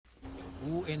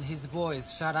Wu and his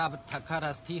boys shot up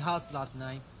Takara's tea house last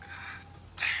night. God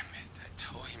damn it. I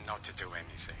told him not to do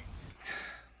anything.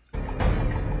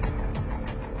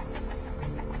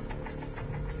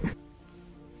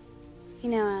 He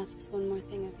now asks one more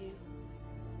thing of you.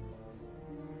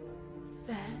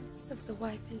 The heads of the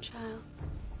wife and child,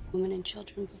 women and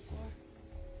children before.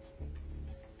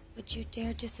 Would you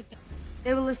dare disobey?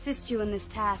 They will assist you in this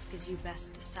task as you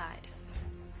best decide.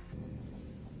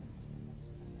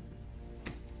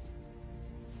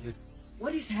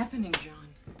 What is happening,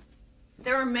 John?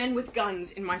 There are men with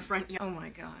guns in my front yard. Oh my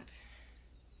God.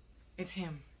 It's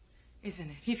him, isn't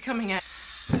it? He's coming at...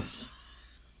 I'm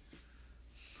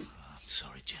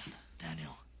sorry, Jen.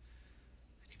 Daniel,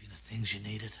 I give you the things you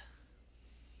needed.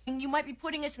 You might be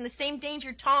putting us in the same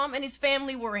danger Tom and his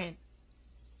family were in.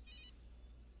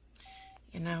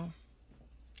 You know,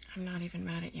 I'm not even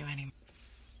mad at you anymore.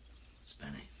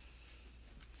 Spenny.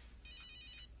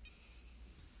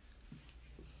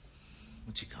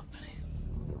 What you got, Benny?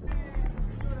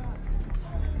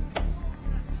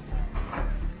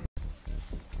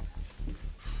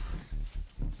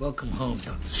 Welcome home,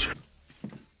 Dr. Sher.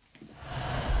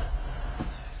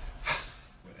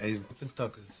 Hey,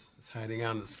 Tuckers is hiding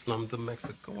out in the slums of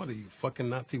Mexico. What are you, fucking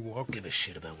Nazi walker? Give a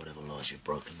shit about whatever laws you've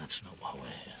broken. That's not why we're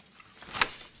here.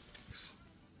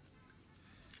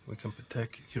 We can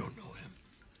protect you. You don't know him.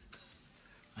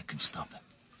 I can stop him.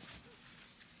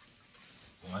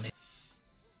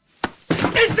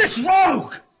 Is this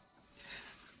rogue?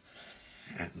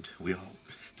 And we all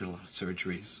did a lot of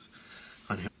surgeries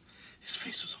on him. His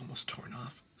face was almost torn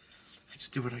off. I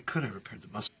just did what I could. I repaired the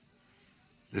muscle.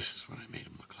 This is what I made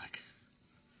him look like.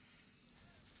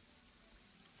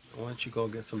 Why don't you go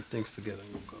get some things together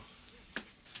and we'll go.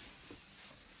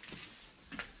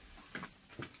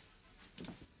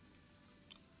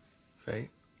 Faye?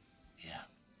 Yeah.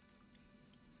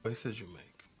 What said you make?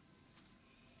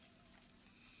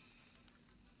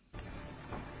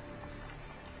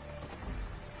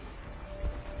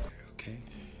 Okay?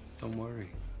 Don't worry.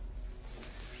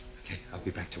 Okay, I'll be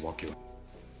back to walk you up.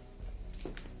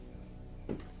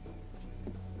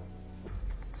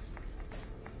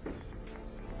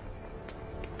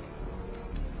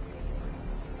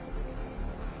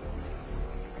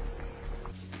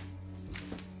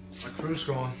 My crew's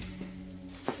gone.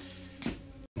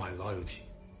 My loyalty.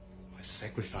 I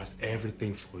sacrificed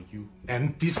everything for you.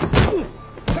 And this...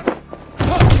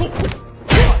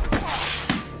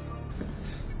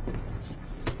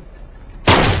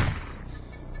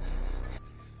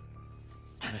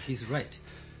 He's right.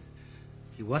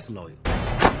 He was loyal.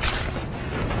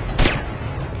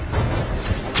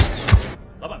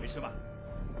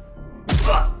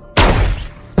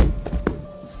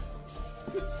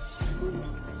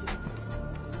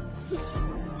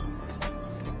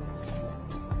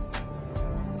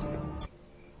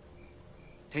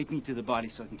 Take me to the body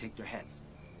so I can take their heads.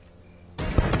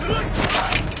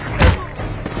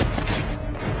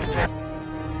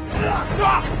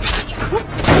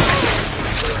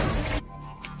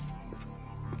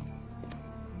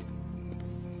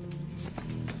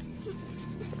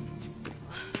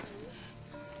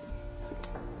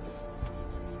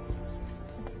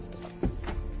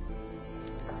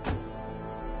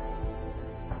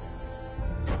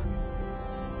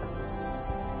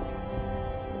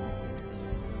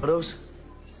 Photos?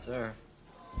 Sir.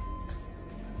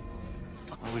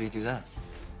 Why would he do that?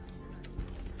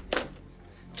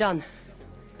 John.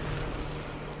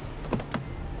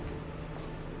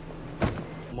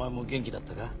 お前も元気だっ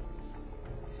たか?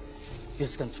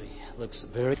 This country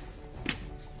looks very...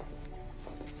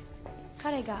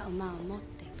 彼が馬を持っ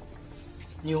て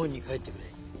日本に帰ってくれ。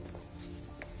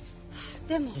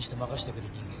でもにして任してくれる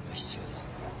人間が必要だ。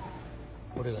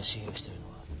俺が信用しているの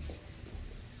は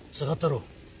坂太郎。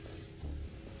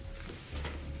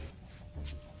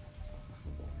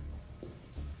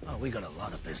Oh, we got a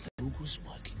lot of business. Who was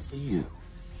working for you?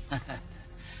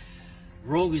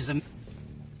 Rogue is a...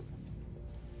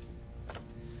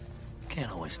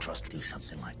 Can't always trust do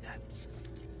something like that.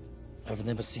 I've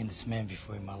never seen this man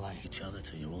before in my life. Each other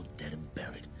till you're all dead and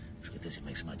buried. Truth is, it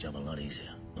makes my job a lot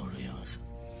easier. Or yours.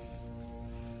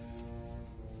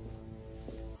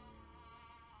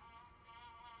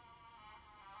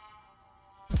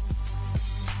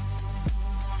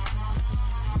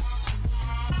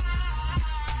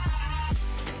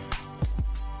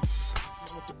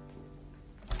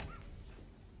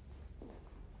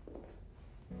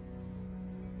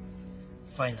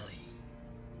 Finally,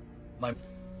 my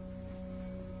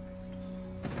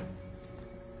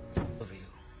of you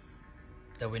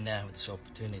that we now have this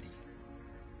opportunity.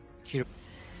 Here,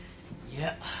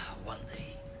 yeah, one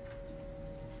day.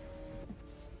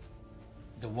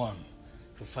 The one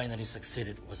who finally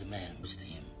succeeded was a man who's to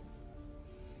him.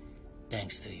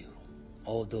 Thanks to you,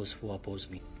 all those who oppose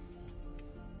me.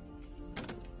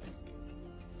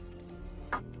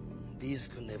 These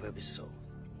could never be so.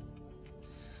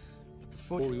 But the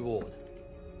full reward,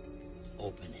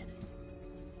 open it.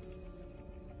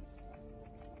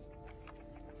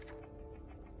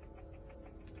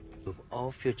 Of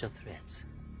all future threats,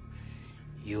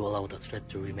 you allowed the threat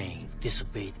to remain,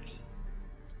 disobeyed me,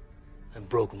 and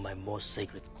broke my most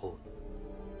sacred code.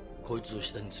 こいつを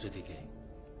下に連れて行け。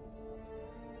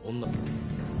女。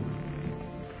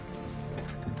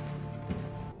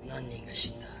何人が死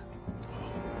んだ。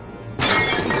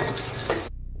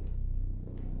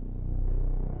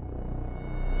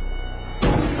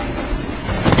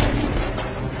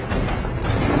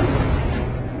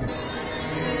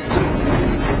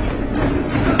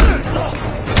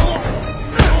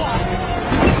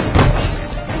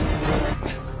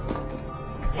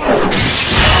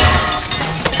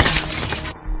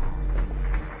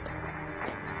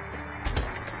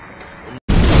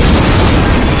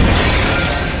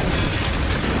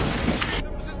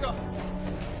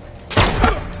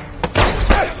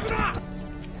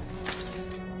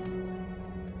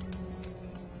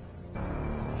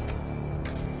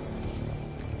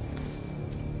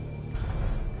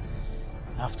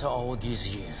After all these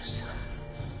years,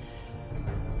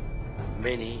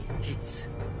 many hits.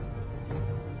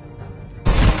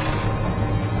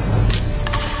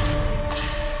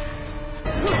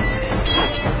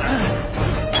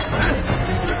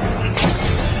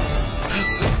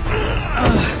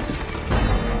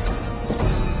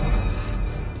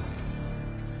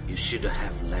 You should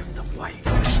have left the wife.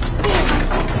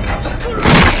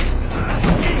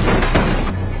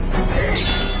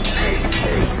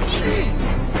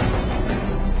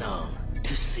 Now,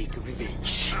 to seek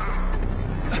revenge.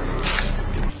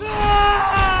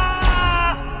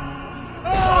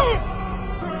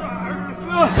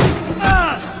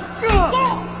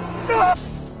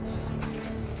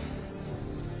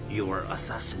 You are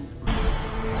assassin.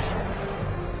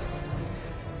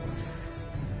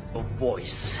 A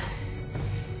voice.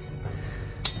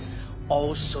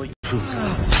 Also truth.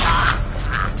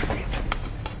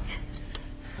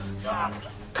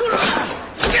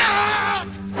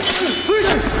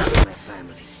 My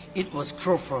family. It was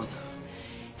Crawford.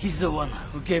 He's the one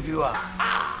who gave you up.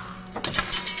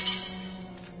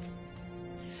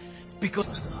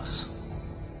 Because of us.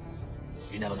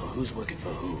 You never know who's working for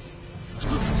who.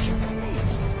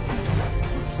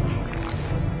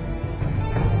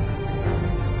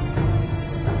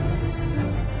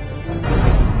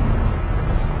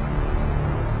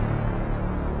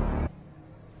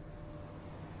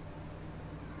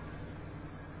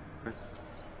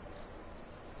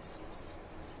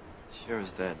 Sure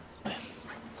is dead.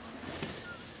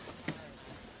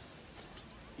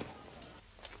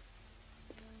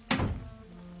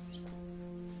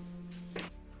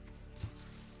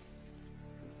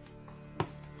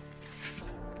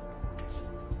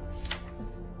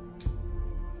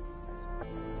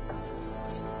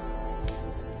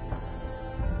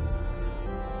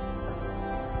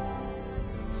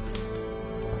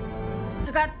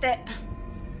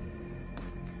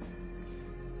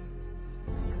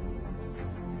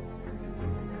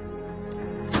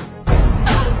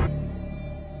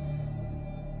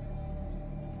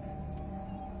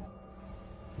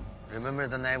 Remember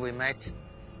the night we met?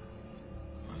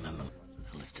 Remember,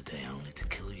 I lived today only to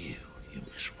kill you, you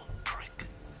miserable prick.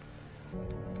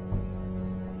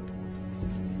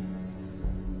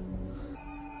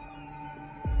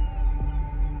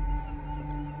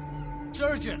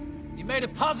 Surgeon, he made a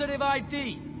positive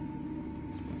ID.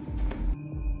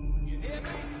 You hear me?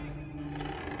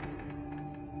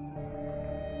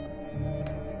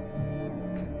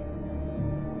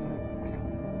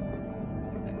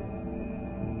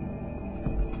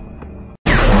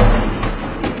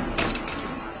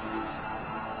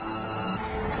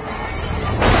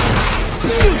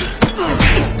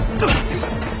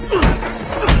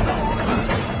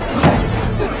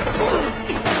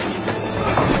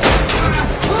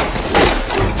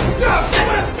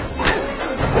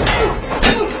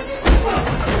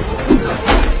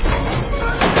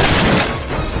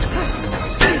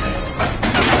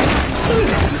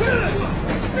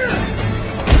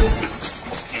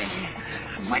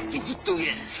 What did you do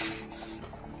it?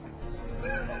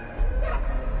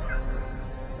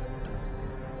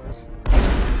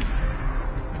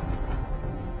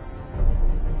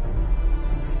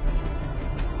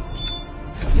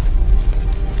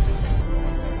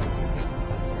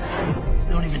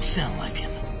 Don't even sound like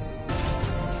him.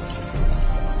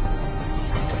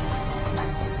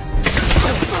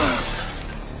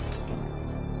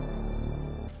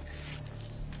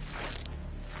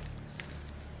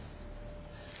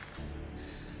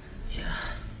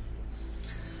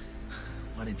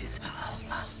 What did you tell?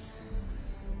 Allah.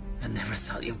 I never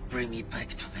thought you'd bring me back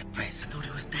to my place. I thought he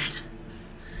was dead.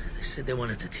 They said they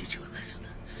wanted to teach you a lesson.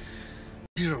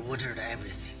 You ordered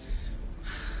everything.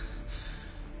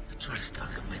 I tried to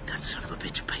stop him, make that son of a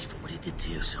bitch pay for what he did to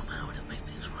you somehow and make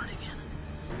things right again.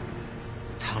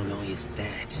 How long is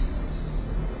dead?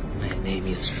 My name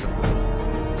is...